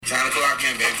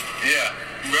game, baby. Yeah.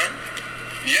 You ready?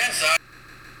 Yes,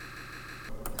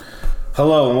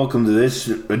 Hello and welcome to this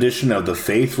edition of the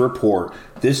Faith Report.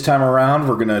 This time around,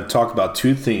 we're going to talk about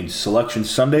two things: Selection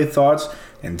Sunday thoughts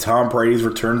and Tom Brady's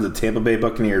return to the Tampa Bay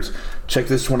Buccaneers. Check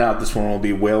this one out. This one will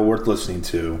be well worth listening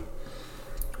to.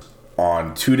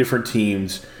 On two different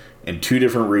teams in two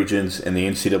different regions in the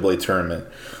NCAA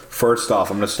tournament. First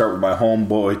off, I'm going to start with my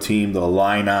homeboy team, the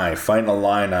Illini, fighting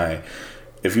Illini.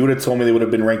 If you would have told me they would have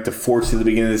been ranked the 4th seed at the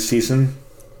beginning of the season,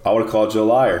 I would have called you a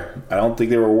liar. I don't think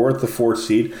they were worth the 4th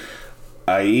seed.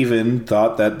 I even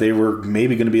thought that they were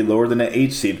maybe going to be lower than an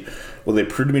 8th seed. Well, they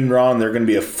proved me wrong. They're going to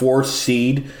be a 4th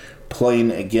seed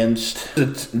playing against...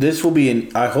 This will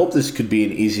be I hope this could be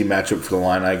an easy matchup for the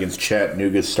Illini against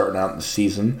Chattanooga starting out in the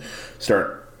season.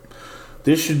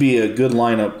 This should be a good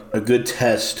lineup, a good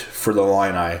test for the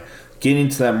Illini. Getting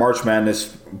into that March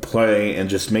Madness play and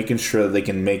just making sure that they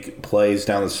can make plays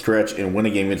down the stretch and win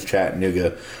a game against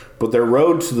Chattanooga. But their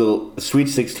road to the Sweet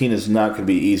 16 is not going to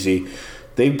be easy.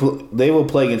 They will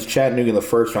play against Chattanooga in the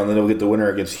first round, then they'll get the winner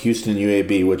against Houston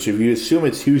UAB, which if you assume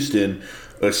it's Houston,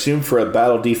 assume for a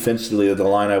battle defensively that the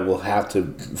Illini will have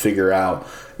to figure out.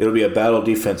 It'll be a battle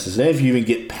defenses. And if you even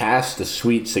get past the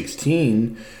Sweet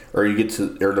 16, or you get to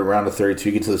the round of 32,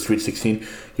 you get to the Sweet 16,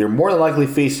 you're more than likely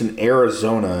facing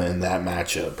Arizona in that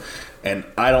matchup. And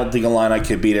I don't think Illini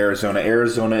can beat Arizona.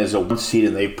 Arizona is a 1 seed,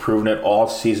 and they've proven it all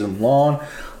season long.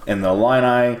 And the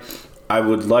Illini, I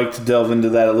would like to delve into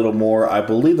that a little more. I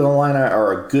believe the Illini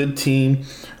are a good team.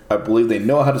 I believe they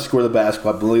know how to score the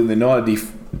basketball. I believe they know how to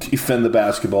defend the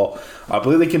basketball. I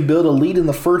believe they can build a lead in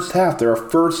the first half. They're a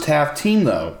first-half team,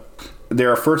 though.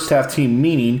 They're a first-half team,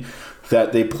 meaning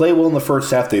that they play well in the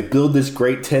first half. They build this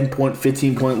great 10-point,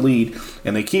 15-point lead,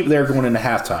 and they keep there going into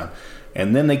halftime.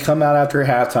 And then they come out after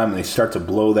halftime, and they start to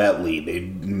blow that lead. They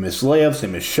miss layups, they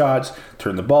miss shots,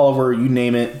 turn the ball over, you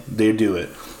name it, they do it.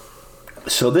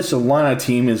 So this Illini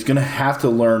team is going to have to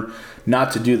learn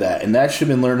not to do that. And that should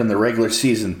have been learned in the regular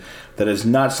season. That is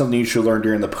not something you should learn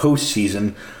during the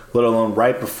postseason, let alone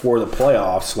right before the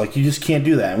playoffs. Like, you just can't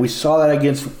do that. And we saw that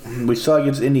against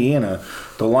Indiana.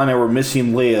 The Illini were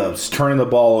missing layups, turning the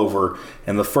ball over.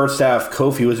 In the first half,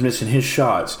 Kofi was missing his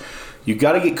shots. You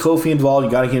got to get Kofi involved.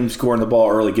 You got to get him scoring the ball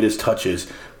early, get his touches.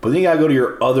 But then you got to go to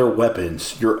your other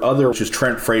weapons. Which is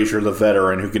Trent Frazier, the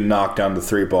veteran, who can knock down the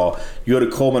three ball. You go to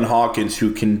Coleman Hawkins,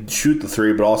 who can shoot the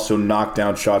three, but also knock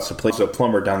down shots to play. So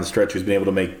Plummer down the stretch who's been able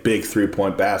to make big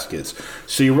three-point baskets.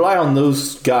 So you rely on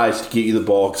those guys to get you the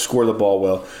ball, score the ball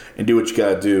well, and do what you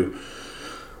got to do.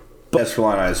 But as for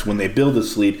Illini, when they build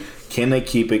this lead, can they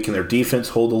keep it? Can their defense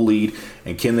hold the lead?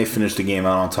 And can they finish the game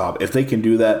out on top? If they can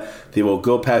do that, they will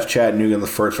go past Chattanooga in the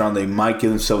first round. They might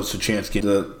give themselves a chance to get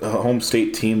the home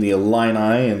state team, the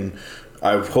Illini, and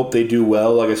I hope they do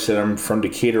well. Like I said, I'm from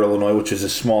Decatur, Illinois, which is a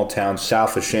small town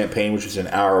south of Champaign, which is an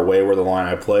hour away where the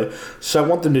Illini play. So I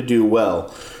want them to do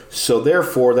well. So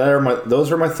therefore,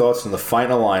 those are my thoughts on the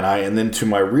final Illini. And then to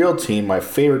my real team, my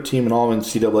favorite team in all of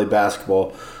NCAA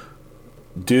basketball,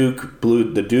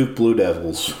 the Duke Blue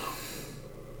Devils.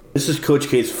 This is Coach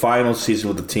K's final season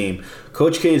with the team.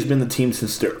 Coach K has been the team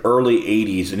since the early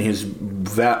 80s,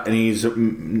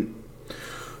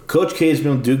 Coach K has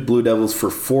been with Duke Blue Devils for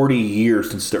 40 years,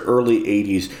 since the early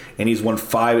 80s, and he's won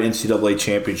 5 NCAA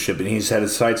championships, and he's had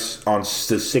his sights on the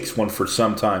 6th one for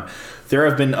some time. There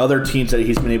have been other teams that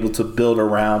he's been able to build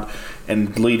around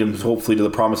and lead him, hopefully, to the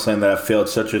promised land that have failed,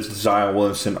 such as Zion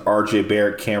Williamson, R.J.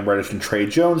 Barrett, Cam Reddish, and Trey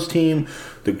Jones' team.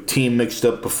 The team mixed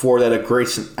up before that of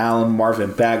Grayson Allen,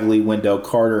 Marvin Bagley, Wendell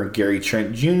Carter, and Gary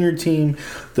Trent Jr. team.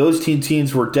 Those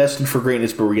teams were destined for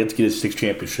greatness, but we get to get his 6th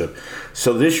championship.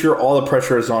 So this year, all the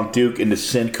pressure is on Duke and to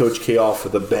send Coach K off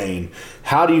with a bang.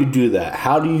 How do you do that?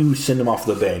 How do you send him off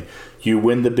with a bang? You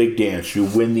win the big dance. You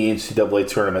win the NCAA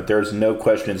tournament. There's no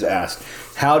questions asked.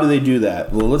 How do they do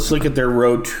that? Well, let's look at their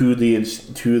road to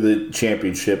the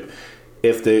championship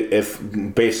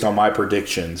if based on my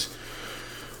predictions.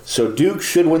 So Duke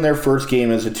should win their first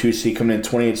game as a 2 seed, coming in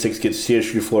 28-6 against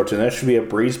CSU Fullerton. That should be a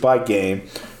breeze-by game.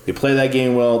 They play that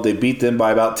game well. They beat them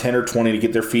by about 10 or 20 to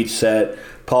get their feet set.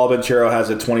 Paul Banchero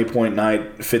has a 20-point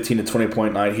night, 15 to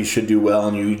 20-point night. He should do well,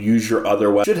 and you use your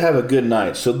other weapons. Should have a good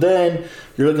night. So then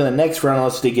you're looking at the next round.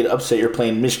 Unless they get upset, you're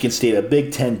playing Michigan State, a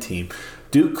Big Ten team.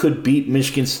 Duke could beat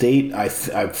Michigan State. I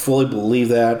fully believe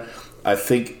that. I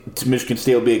think Michigan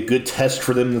State will be a good test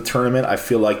for them in the tournament. I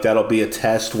feel like that'll be a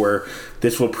test where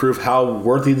this will prove how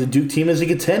worthy the Duke team is of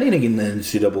contending in the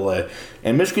NCAA.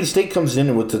 And Michigan State comes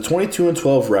in with the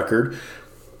 22-12 record,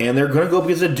 and they're going to go up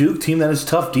against a Duke team that is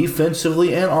tough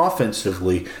defensively and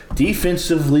offensively.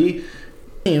 Defensively,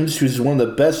 James, who's one of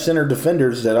the best center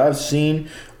defenders that I've seen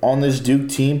on this Duke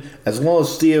team, as well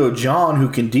as Theo John, who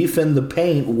can defend the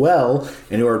paint well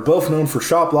and who are both known for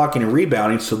shot blocking and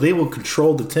rebounding, so they will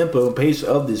control the tempo and pace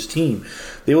of this team.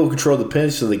 They will control the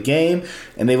pace of the game,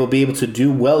 and they will be able to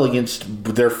do well against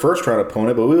their first-round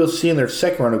opponent, but we will see in their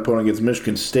second-round opponent against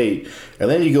Michigan State. And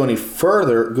then you go even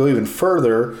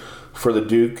further for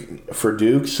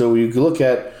Duke, so you look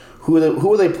at who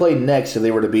will they play next if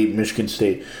they were to beat Michigan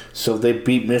State? So if they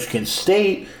beat Michigan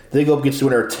State, they go up against the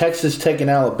winner of Texas Tech and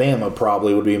Alabama,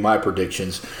 probably would be my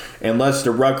predictions. Unless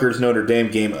the Rutgers Notre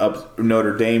Dame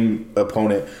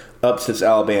opponent upsets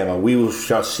Alabama.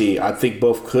 Shall see. I think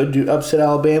both could do upset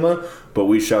Alabama, but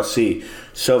we shall see.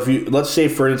 So let's say,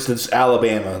 for instance,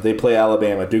 Alabama. They play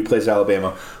Alabama. Duke plays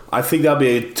Alabama. I think that'll be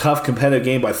a tough competitive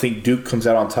game, but I think Duke comes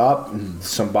out on top.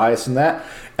 Some bias in that.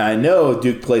 And I know if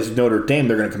Duke plays Notre Dame,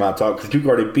 they're going to come out on top because Duke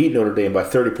already beat Notre Dame by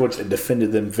 30 points and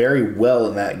defended them very well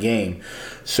in that game.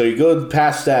 So you go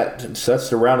past that. So that's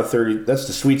the round of 30. That's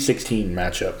the Sweet 16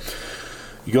 matchup.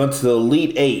 You go into the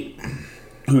Elite 8,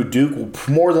 who Duke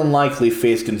will more than likely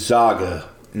face Gonzaga.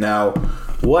 Now,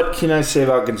 what can I say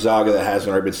about Gonzaga that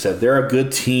hasn't already been said? They're a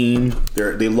good team.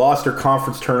 They lost their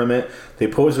conference tournament. They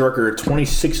posed a record of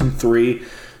 26-3.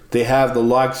 They have the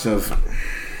likes of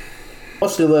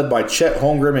mostly led by Chet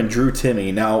Holmgren and Drew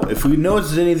Timme. Now, if we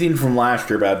notice anything from last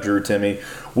year about Drew Timme,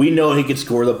 we know he can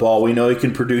score the ball. We know he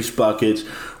can produce buckets.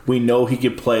 We know he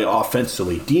can play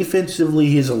offensively. Defensively,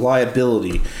 he's a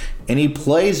liability. And he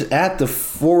plays at the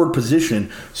forward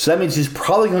position, so that means he's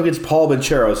probably going against Paul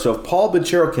Banchero. So if Paul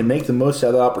Banchero can make the most out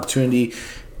of the opportunity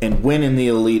and win in the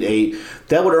Elite 8,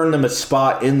 that would earn them a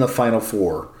spot in the Final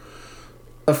Four.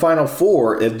 The Final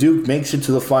Four, if Duke makes it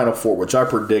to the Final Four, which I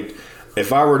predict,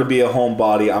 if I were to be a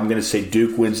homebody, I'm going to say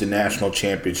Duke wins the national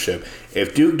championship.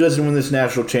 If Duke doesn't win this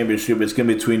national championship, it's going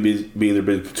to be either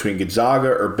between Gonzaga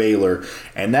or Baylor.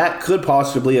 And that could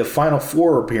possibly have Final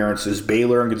Four appearances,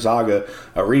 Baylor and Gonzaga,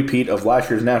 a repeat of last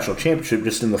year's national championship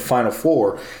just in the Final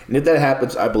Four. And if that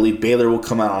happens, I believe Baylor will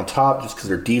come out on top just because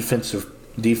they're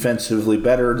defensively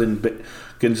better than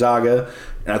Gonzaga.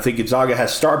 And I think Gonzaga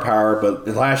has star power, but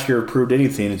last year proved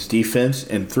anything. It's defense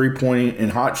and three-point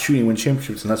and hot shooting win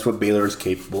championships, and that's what Baylor is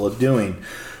capable of doing.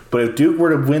 But if Duke were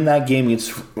to win that game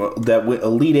against that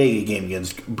Elite 8 game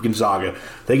against Gonzaga,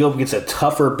 they go up against a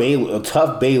tough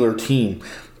Baylor team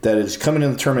that is coming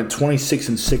in the tournament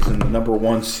 26-6 and the number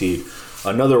 1 seed,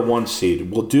 another 1 seed.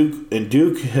 Well,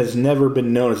 Duke has never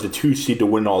been known as the 2 seed to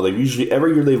win all.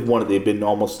 Every year they've won it, they've been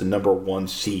almost the number 1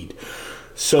 seed.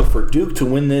 So for Duke to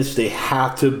win this, they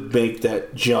have to make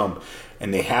that jump,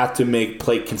 and they have to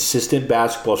play consistent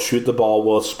basketball, shoot the ball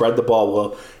well, spread the ball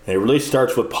well. And it really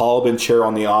starts with Paul Banchero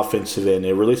on the offensive end.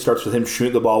 It really starts with him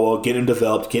shooting the ball well, getting him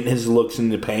developed, getting his looks in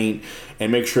the paint,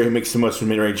 and make sure he makes the most of a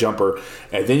mid-range jumper.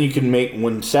 And then you can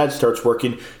when Sad starts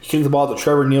working, you kick the ball to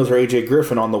Trevor Neals or A.J.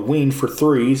 Griffin on the wing for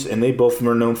threes, and they both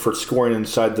are known for scoring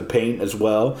inside the paint as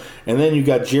well. And then you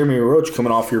got Jeremy Roach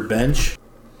coming off your bench.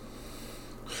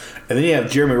 And then you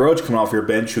have Jeremy Roach coming off your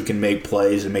bench who can make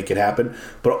plays and make it happen.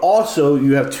 But also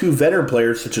you have 2 veteran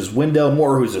players such as Wendell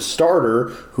Moore, who's a starter,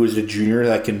 who's a junior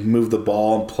that can move the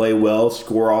ball and play well,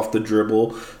 score off the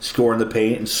dribble, score in the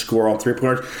paint, and score on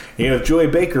three-pointers. And you have Joey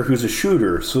Baker, who's a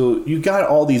shooter. So you got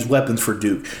all these weapons for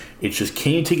Duke. It's just,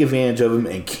 can you take advantage of them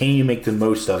and can you make the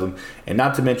most of them? And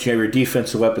not to mention you have your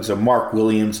defensive weapons of Mark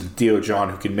Williams and Theo John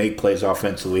who can make plays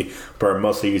offensively, but are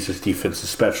mostly used as defensive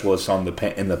specialists in the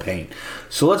paint.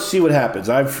 So let's see what happens.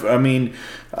 To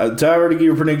already give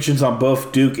you predictions on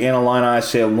both Duke and Illini, I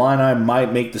say Illini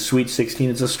might make the Sweet 16.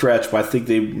 It's a stretch, but I think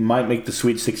they might make the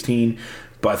Sweet 16.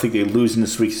 But I think they lose in the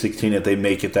Sweet 16 if they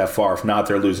make it that far. If not,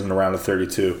 they're losing the round of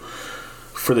 32.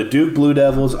 For the Duke Blue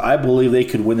Devils, I believe they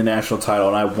could win the national title,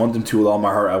 and I want them to with all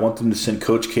my heart. I want them to send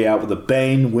Coach K out with a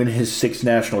bang, win his 6th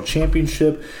national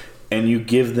championship, and you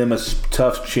give them a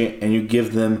tough chance, and you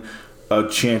give them a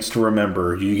chance to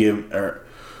remember. You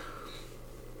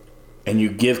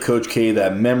give Coach K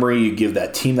that memory. You give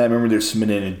that team that memory. They're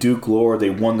submitting in Duke lore.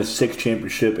 They won the 6th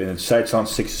championship, and Sights on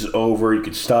 6 is over. You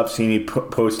can stop seeing me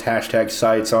post hashtag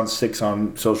Sights on 6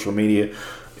 on social media.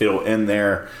 It'll end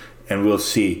there, and we'll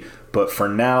see. But for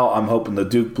now, I'm hoping the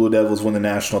Duke Blue Devils win the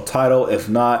national title. If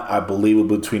not, I believe it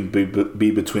will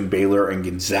be between Baylor and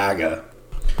Gonzaga.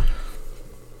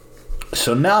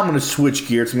 So now I'm going to switch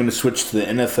gears. I'm going to switch to the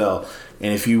NFL.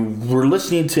 And if you were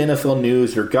listening to NFL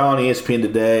news or got on ESPN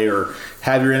today or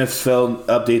have your NFL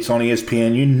updates on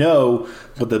ESPN, you know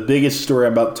what the biggest story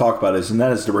I'm about to talk about is, and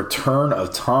that is the return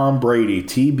of Tom Brady,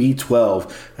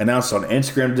 TB12, announced on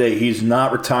Instagram today. He's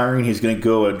not retiring. He's going to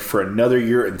go for another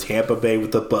year in Tampa Bay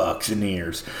with the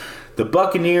Buccaneers. The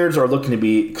Buccaneers are looking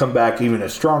to come back even a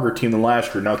stronger team than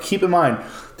last year. Now, keep in mind,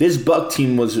 this Buck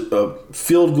team was a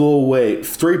field goal away,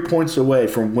 3 points away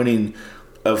from winning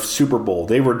a Super Bowl.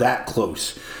 They were that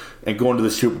close and going to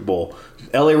the Super Bowl.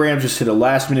 LA Rams just hit a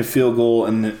last-minute field goal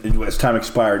and as time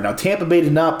expired. Now, Tampa Bay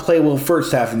did not play well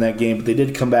first half in that game, but they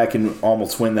did come back and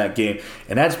almost win that game.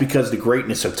 And that's because of the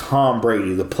greatness of Tom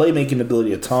Brady, the playmaking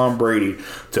ability of Tom Brady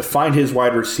to find his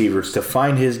wide receivers, to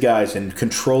find his guys, and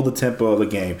control the tempo of the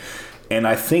game. And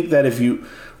I think that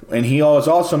and he was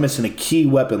also missing a key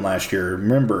weapon last year.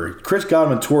 Remember, Chris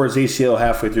Godwin tore his ACL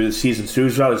halfway through the season, so he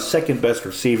was not his second best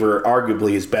receiver,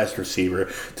 arguably his best receiver.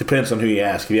 Depends on who you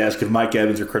ask. If you ask if Mike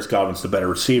Evans or Chris Godwin's the better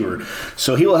receiver.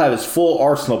 So he will have his full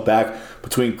arsenal back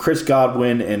between Chris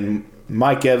Godwin and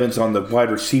Mike Evans on the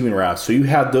wide receiving route. So you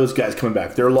have those guys coming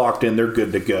back. They're locked in. They're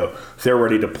good to go. They're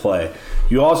ready to play.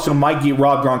 You also might get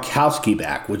Rob Gronkowski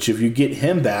back, which if you get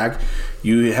him back,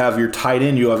 you have your tight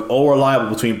end. You have all reliable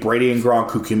between Brady and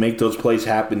Gronk who can make those plays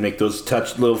happen, make those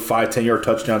little 5-10 yard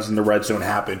touchdowns in the red zone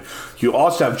happen. You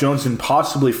also have Jones and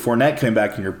possibly Fournette coming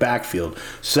back in your backfield.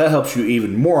 So that helps you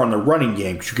even more on the running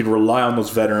game because you can rely on those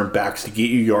veteran backs to get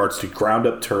you yards, to ground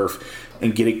up turf,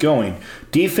 and get it going.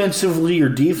 Defensively, your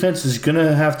defense is going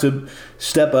to have to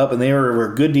step up, and they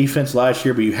were a good defense last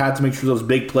year, but you have to make sure those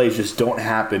big plays just don't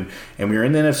happen. And when you're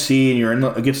in the NFC and you're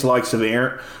against the likes of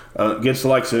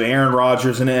Aaron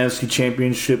Rodgers in the NFC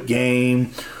Championship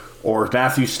game, or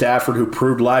Matthew Stafford, who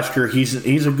proved last year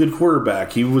he's a good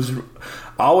quarterback.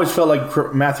 I always felt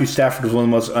like Matthew Stafford was one of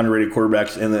the most underrated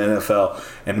quarterbacks in the NFL,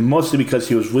 and mostly because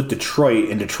he was with Detroit,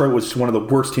 and Detroit was one of the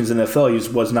worst teams in the NFL. He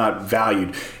just was not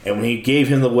valued. And when he gave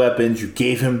him the weapons, you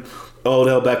gave him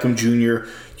Odell Beckham Jr.,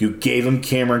 you gave him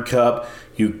Cameron Kupp,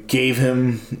 you gave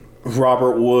him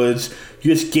Robert Woods,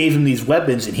 you just gave him these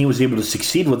weapons, and he was able to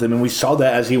succeed with them. And we saw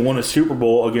that as he won a Super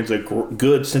Bowl against a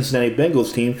good Cincinnati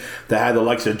Bengals team that had the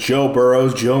likes of Joe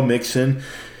Burrow, Joe Mixon,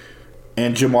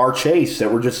 and Jamar Chase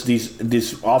that were just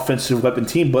these offensive weapon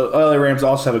team. But LA Rams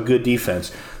also have a good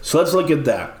defense. So let's look at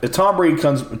that. If Tom Brady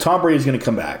is going to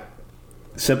come back.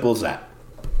 Simple as that.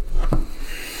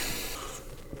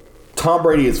 Tom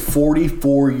Brady is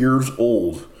 44 years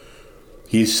old.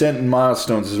 He's setting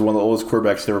milestones as one of the oldest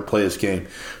quarterbacks to ever play this game.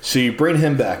 So you bring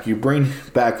him back. You bring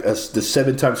back the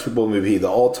 7-time Super Bowl MVP, the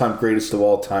all-time greatest of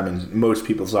all time in most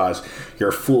people's eyes. You're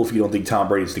a fool if you don't think Tom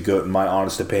Brady's the GOAT, in my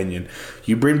honest opinion.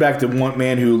 You bring back the one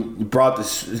man who brought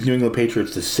the New England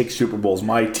Patriots to 6 Super Bowls,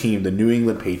 my team, the New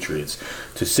England Patriots,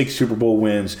 to 6 Super Bowl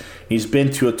wins. He's been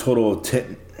to a total of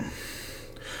 10.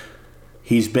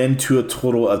 He's been to a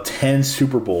total of 10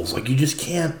 Super Bowls. Like, you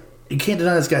can't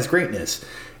deny this guy's greatness.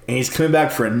 And he's coming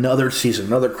back for another season,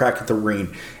 another crack at the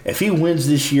ring. If he wins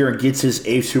this year and gets his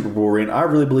 8th Super Bowl ring, I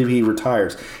really believe he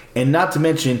retires. And not to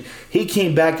mention, he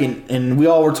came back and we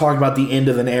all were talking about the end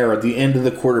of an era, the end of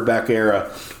the quarterback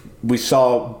era. We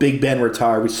saw Big Ben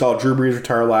retire. We saw Drew Brees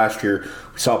retire last year.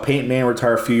 We saw Peyton Manning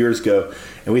retire a few years ago.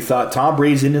 And we thought Tom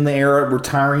Brady's in the era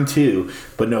retiring too.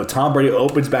 But no, Tom Brady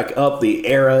opens back up the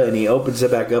era, and he opens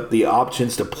it back up the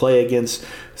options to play against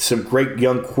some great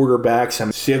young quarterbacks.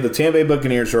 So you have the Tampa Bay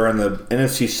Buccaneers who are in the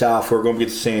NFC South, who are going to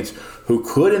get the Saints, who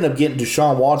could end up getting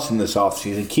Deshaun Watson this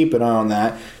offseason. Keep an eye on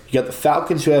that. You got the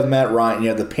Falcons who have Matt Ryan. You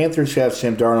have the Panthers who have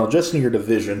Sam Darnold, just in your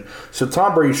division. So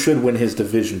Tom Brady should win his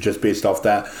division just based off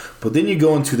that. But then you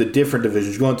go into the different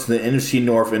divisions. You go into the NFC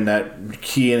North and that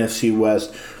key NFC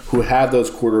West, who have those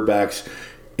quarterbacks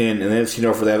in the NFC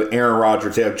North, where they have Aaron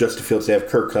Rodgers, they have Justin Fields, they have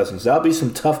Kirk Cousins. That'll be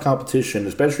some tough competition,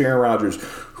 especially Aaron Rodgers,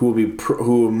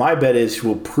 who my bet is he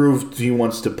will prove he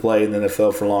wants to play in the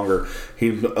NFL for longer.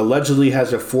 He allegedly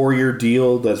has a 4-year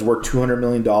deal that's worth $200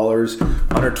 million,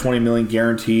 $120 million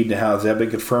guaranteed. Now, has that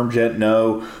been confirmed yet?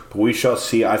 No, but we shall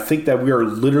see. I think that we are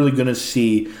literally going to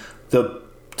see the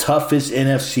toughest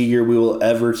NFC year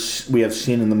we have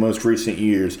seen in the most recent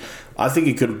years. I think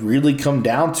it could really come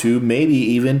down to maybe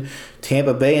even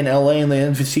Tampa Bay and LA in the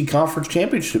NFC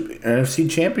Championship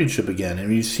again.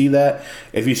 And if you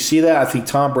see that, I think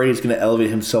Tom Brady is going to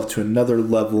elevate himself to another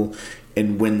level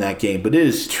and win that game. But it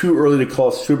is too early to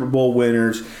call Super Bowl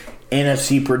winners,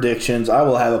 NFC predictions. I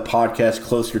will have a podcast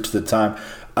closer to the time.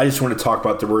 I just want to talk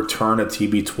about the return of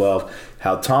TB12,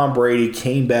 how Tom Brady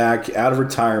came back out of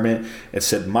retirement and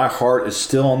said, my heart is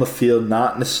still on the field,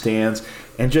 not in the stands.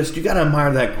 And just, you got to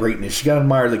admire that greatness. You got to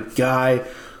admire the guy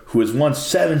who has won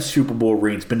 7 Super Bowl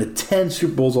rings, been to 10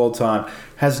 Super Bowls all time,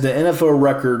 has the NFL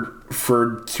record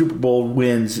for Super Bowl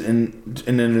wins in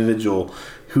an individual,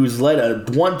 who's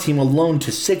led one team alone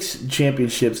to 6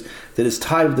 championships, that is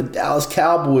tied with the Dallas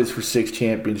Cowboys for 6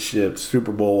 championships,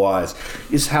 Super Bowl-wise.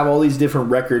 You just have all these different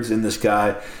records in this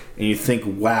guy, and you think,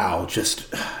 wow,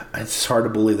 it's hard to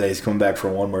believe that he's coming back for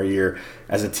one more year.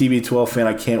 As a TB12 fan,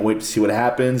 I can't wait to see what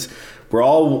happens.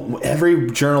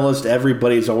 Every journalist,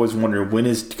 everybody is always wondering, when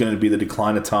is going to be the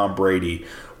decline of Tom Brady?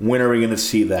 When are we going to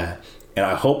see that? And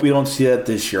I hope we don't see that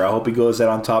this year. I hope he goes out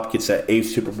on top, gets that 8th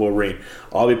Super Bowl ring.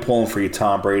 I'll be pulling for you,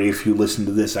 Tom Brady. If you listen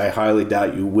to this, I highly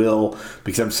doubt you will,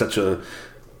 because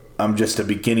I'm just a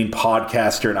beginning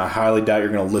podcaster, and I highly doubt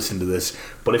you're going to listen to this.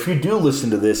 But if you do listen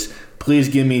to this, please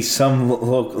give me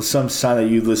some sign that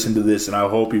you listen to this, and I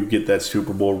hope you get that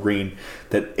Super Bowl ring,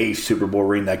 that 8th Super Bowl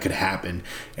ring. That could happen.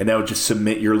 And that would just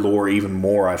cement your lore even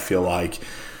more, I feel like.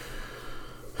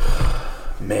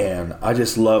 Man, I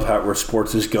just love where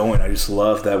sports is going. I just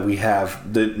love that we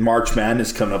have the March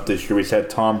Madness coming up this year. We just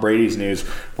had Tom Brady's news.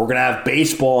 We're going to have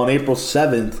baseball on April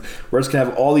 7th. We're just going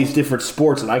to have all these different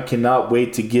sports, and I cannot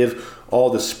wait to give all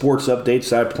the sports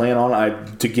updates I plan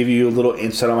on. To give you a little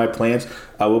insight on my plans,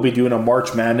 I will be doing a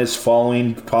March Madness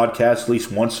following podcast at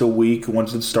least once a week,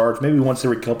 once it starts, maybe once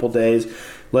every couple days.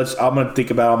 I'm going to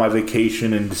think about on my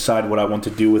vacation and decide what I want to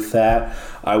do with that.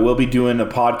 I will be doing a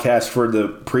podcast for the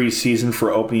preseason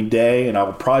for opening day, and I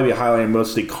will probably be highlighting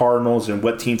mostly Cardinals and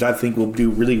what teams I think will do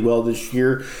really well this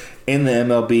year in the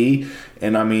MLB.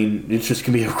 And, I mean, it's just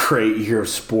going to be a great year of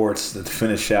sports to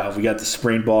finish out. We got the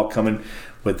spring ball coming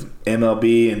with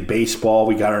MLB and baseball.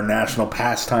 We got our national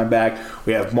pastime back.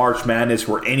 We have March Madness,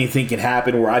 where anything can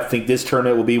happen, where I think this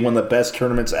tournament will be one of the best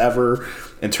tournaments ever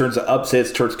in terms of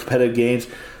upsets, towards competitive games.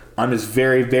 I'm just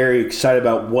very, very excited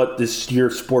about what this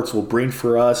year's sports will bring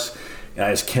for us, and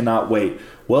I just cannot wait.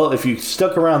 Well, if you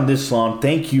stuck around this long,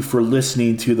 thank you for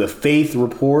listening to the Faith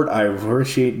Report. I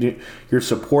appreciate your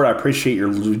support. I appreciate your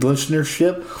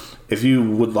listenership. If you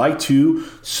would like to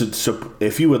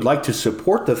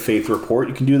support the Faith Report,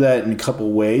 you can do that in a couple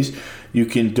of ways. You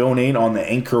can donate on the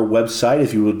Anchor website.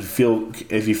 If you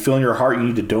feel in your heart you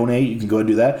need to donate, you can go and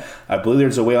do that. I believe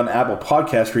there's a way on Apple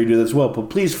Podcasts for you to do that as well. But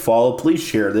please follow, please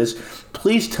share this.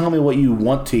 Please tell me what you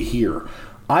want to hear.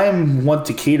 I want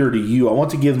to cater to you. I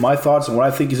want to give my thoughts on what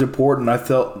I think is important. I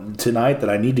felt tonight that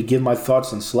I need to give my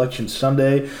thoughts on Selection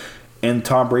Sunday and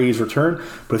Tom Brady's return.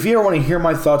 But if you ever want to hear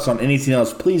my thoughts on anything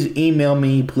else, please email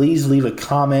me. Please leave a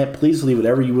comment. Please leave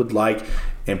whatever you would like.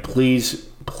 And please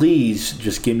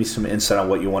just give me some insight on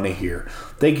what you want to hear.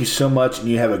 Thank you so much, and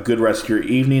you have a good rest of your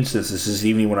evening, since this is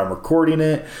evening when I'm recording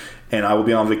it. And I will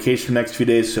be on vacation the next few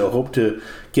days, so hope to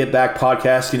get back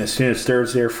podcasting as soon as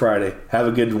Thursday or Friday. Have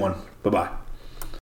a good one. Bye-bye.